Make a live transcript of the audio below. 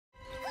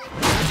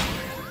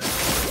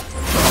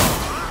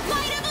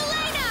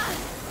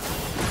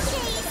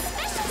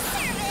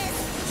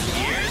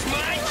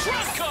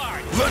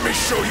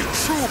show you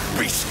true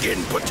beast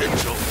skin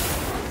potential!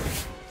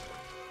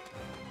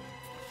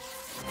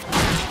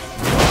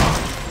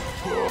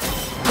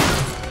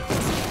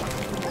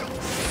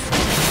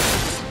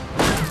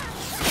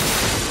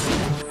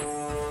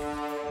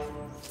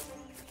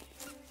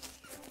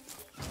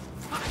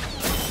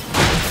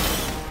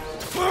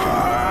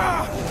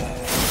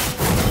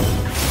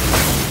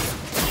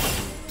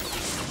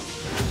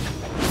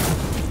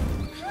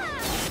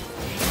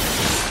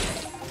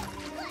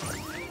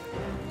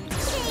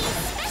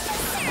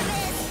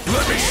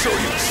 Let me show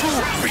you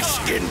true beast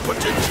skin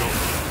potential!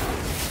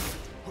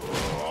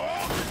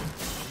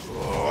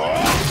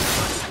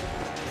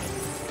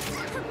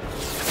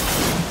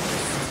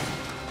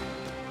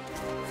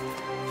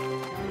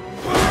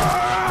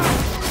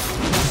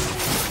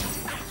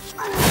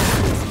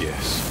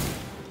 Yes,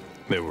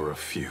 there were a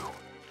few.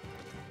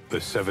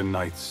 The Seven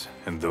Knights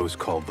and those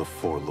called the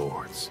Four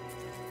Lords.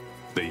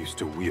 They used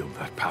to wield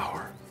that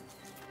power.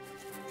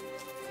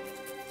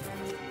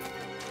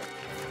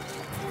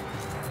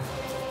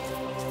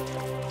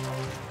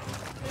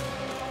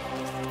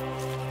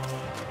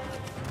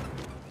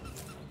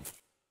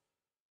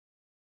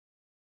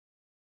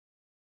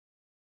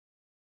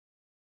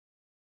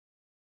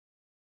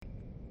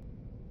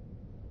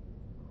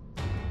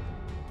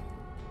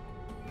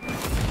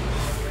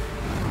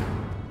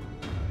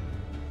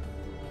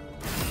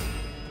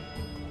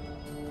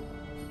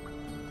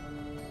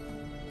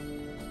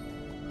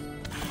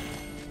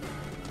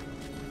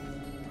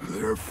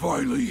 They're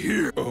finally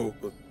here. Oh,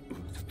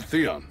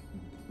 Theon,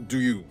 do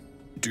you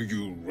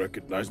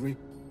recognize me?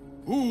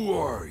 Who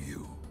are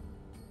you?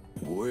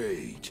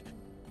 Wait.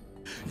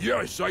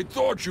 Yes, I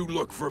thought you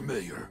looked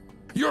familiar.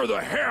 You're the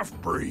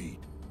half-breed.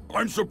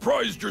 I'm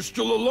surprised you're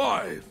still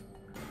alive.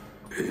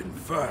 In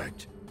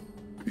fact,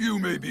 you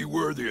may be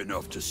worthy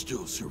enough to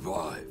still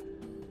survive.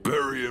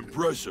 Very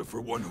impressive for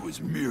one who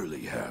is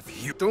merely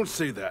half-human. Don't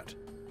say that.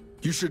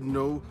 You should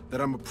know that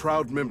I'm a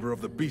proud member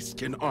of the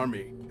Beastskin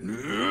Army.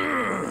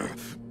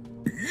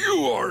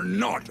 You are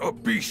not a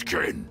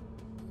beastkin!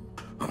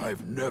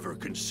 I've never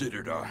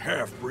considered a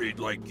half-breed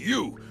like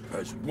you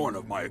as one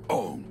of my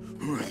own.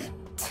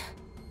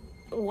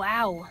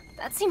 Wow,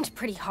 that seemed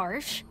pretty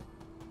harsh.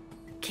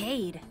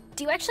 Cayde,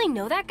 do you actually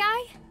know that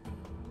guy?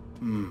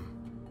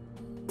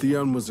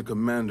 Theon was a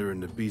commander in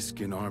the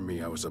Beastskin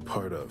Army I was a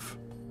part of.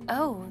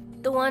 Oh,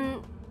 the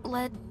one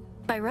led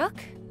by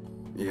Rook?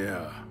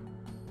 Yeah.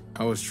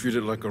 I was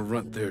treated like a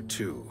runt there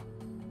too.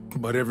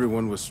 But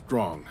everyone was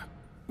strong.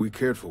 We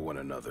cared for one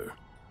another.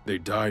 They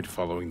died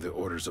following the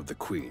orders of the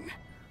Queen.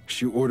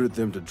 She ordered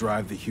them to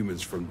drive the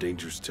humans from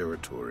dangerous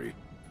territory.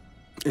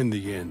 In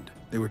the end,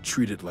 they were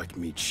treated like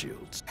meat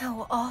shields.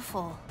 How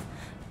awful.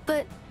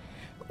 But,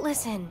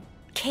 listen,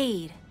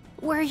 Cayde,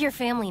 we're your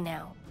family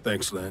now.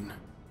 Thanks, Len.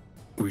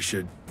 We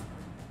should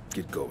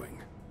get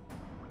going.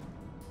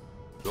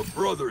 The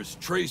brothers'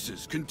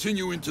 traces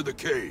continue into the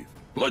cave.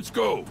 Let's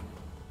go!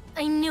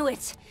 I knew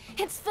it!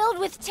 It's filled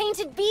with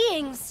tainted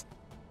beings!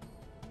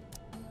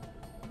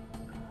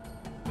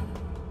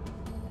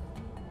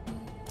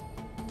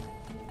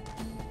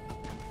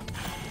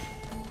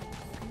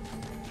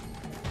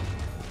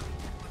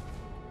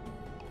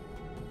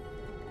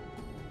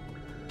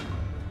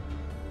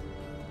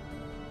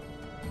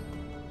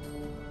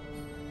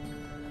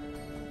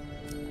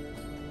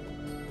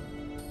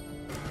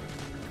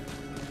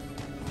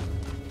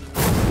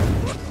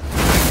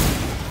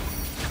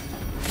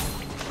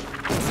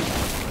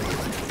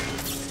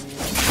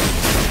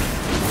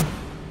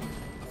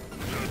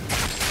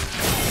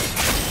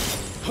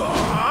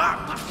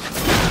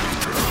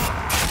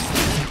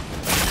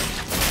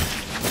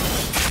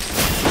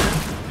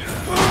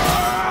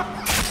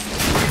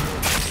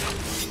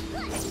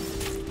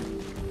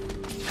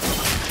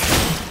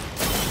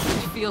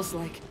 Feels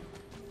like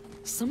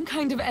some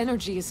kind of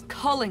energy is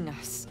calling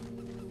us.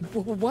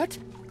 What?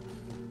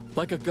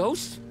 Like a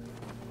ghost?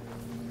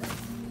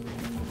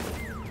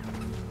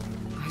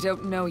 I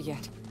don't know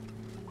yet,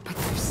 but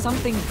there's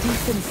something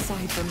deep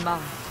inside the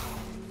mind.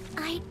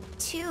 I,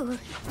 too,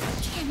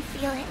 can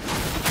feel it.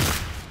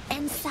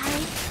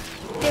 Inside,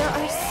 there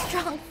are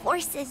strong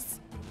forces.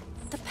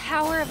 The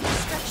power of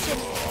destruction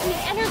and the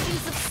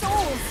energies of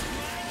souls.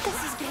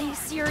 This is getting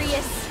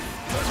serious.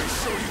 Let me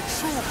show you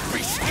true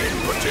beast skin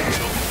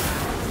potential!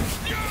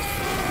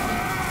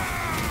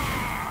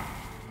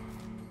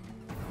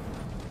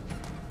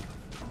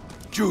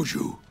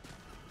 Juju,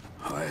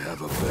 I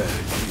have a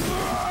bad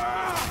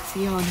feeling.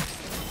 Theon,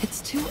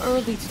 it's too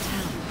early to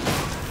tell.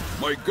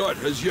 My gut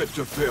has yet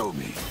to fail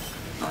me.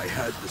 I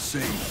had the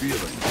same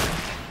feeling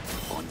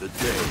on the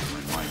day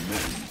when my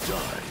men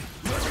died.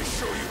 Let me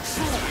show you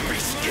true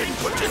beast skin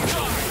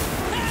potential!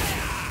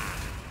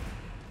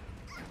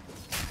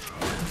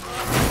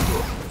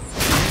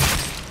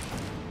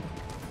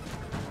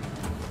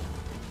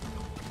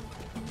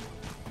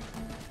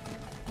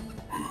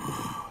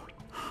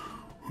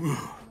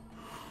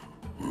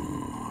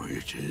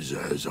 It is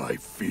as I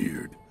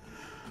feared.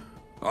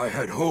 I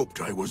had hoped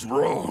I was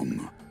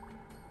wrong.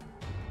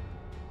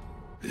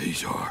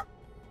 These are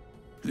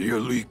the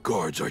elite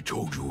guards I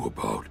told you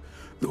about.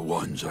 The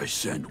ones I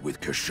sent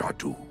with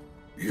Kashatu.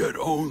 Yet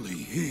only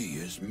he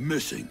is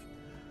missing.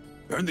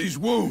 And these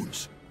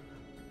wounds,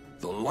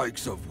 the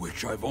likes of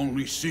which I've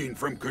only seen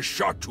from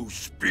Kashatu's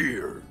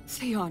spear.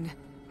 Theon,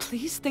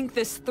 please think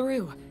this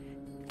through.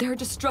 There are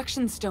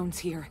destruction stones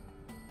here.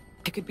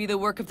 It could be the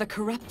work of the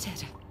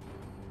corrupted.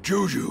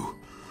 Juju,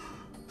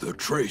 the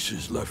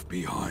traces left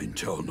behind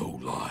tell no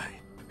lie.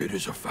 It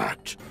is a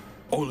fact.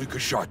 Only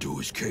Kashatu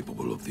is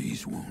capable of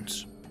these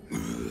wounds.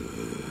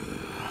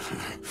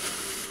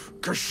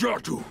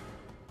 Kashatu!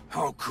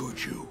 How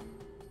could you?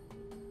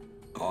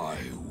 I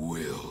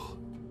will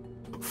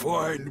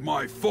find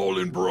my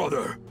fallen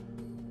brother.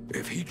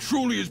 If he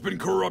truly has been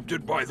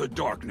corrupted by the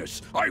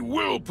darkness, I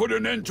will put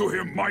an end to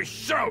him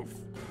myself!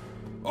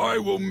 I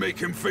will make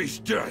him face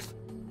death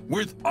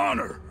with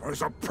honor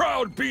as a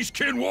proud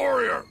Beastkin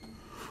warrior!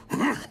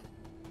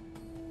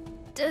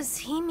 Does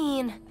he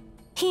mean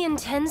he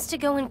intends to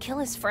go and kill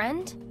his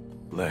friend?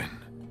 Len,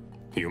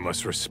 you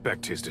must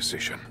respect his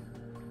decision.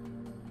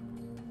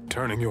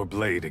 Turning your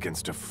blade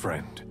against a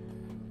friend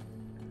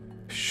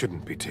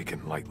shouldn't be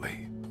taken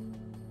lightly.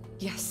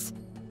 Yes,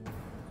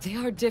 they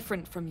are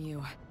different from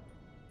you.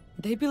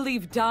 They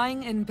believe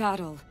dying in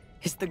battle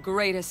is the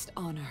greatest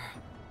honor.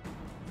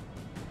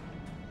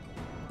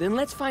 Then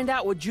let's find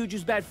out what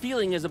Juju's bad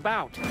feeling is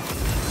about. Do you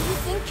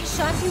think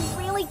Kashatu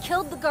really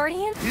killed the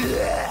Guardian?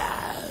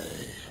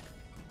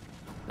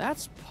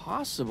 That's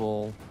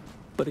possible.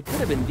 But it could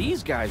have been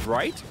these guys,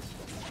 right?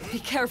 Be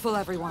careful,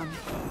 everyone.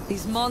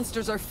 These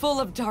monsters are full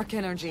of dark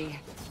energy.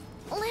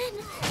 Lynn,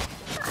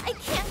 I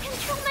can't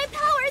control my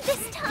power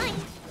this time.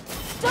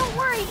 Don't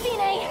worry,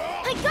 Fine.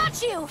 I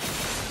got you!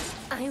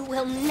 I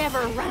will never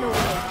run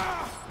away.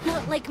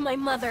 Not like my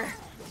mother.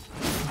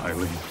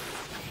 Eileen,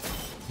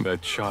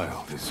 that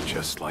child is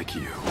just like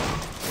you.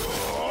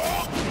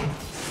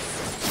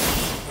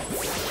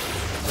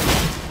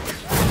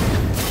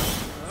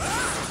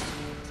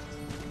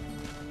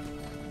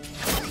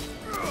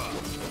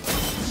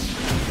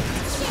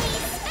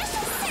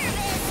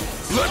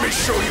 Let me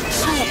show you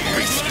true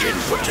Beastkin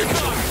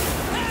potential!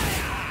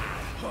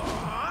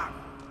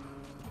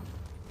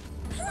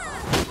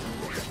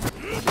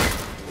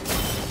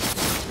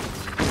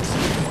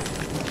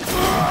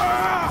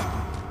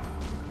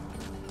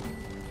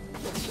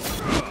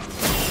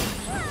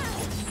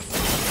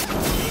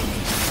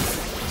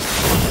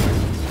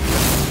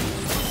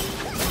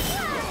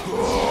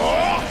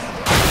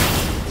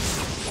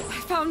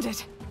 I found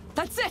it!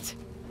 That's it!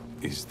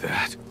 Is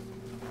that?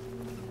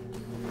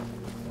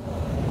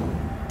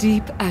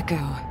 Deep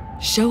Echo,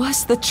 show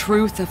us the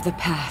truth of the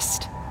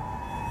past.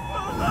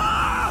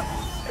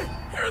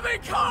 Here they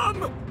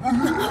come!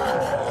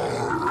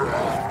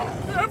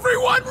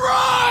 Everyone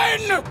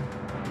run!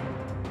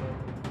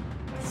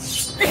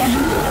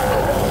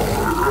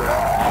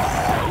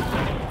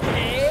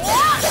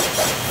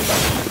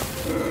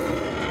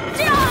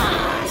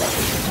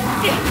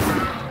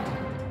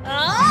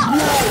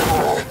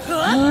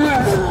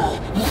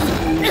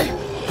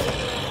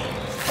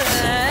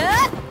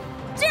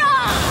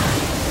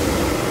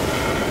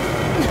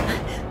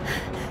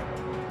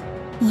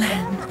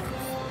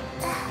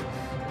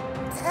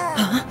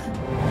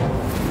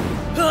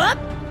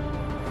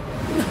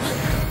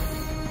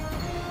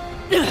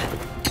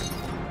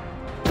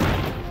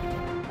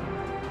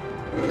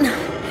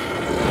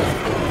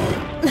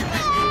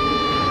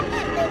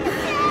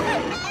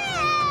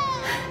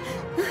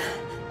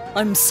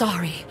 I'm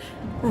sorry,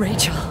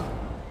 Rachel.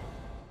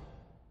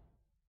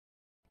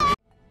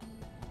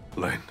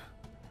 Len,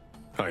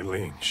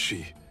 Eileen,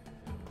 she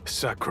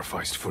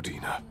sacrificed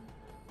Fodina,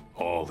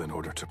 all in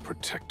order to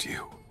protect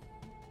you.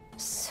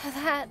 So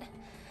that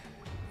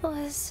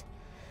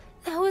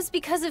was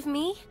because of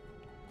me?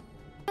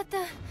 But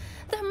the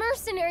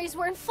mercenaries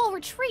were in full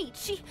retreat.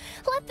 She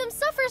let them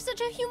suffer such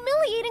a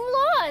humiliating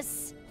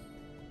loss.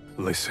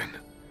 Listen,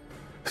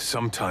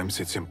 sometimes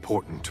it's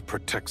important to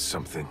protect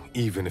something,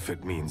 even if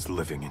it means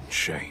living in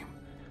shame.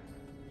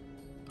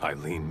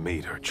 Eileen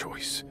made her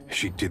choice.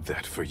 She did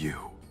that for you.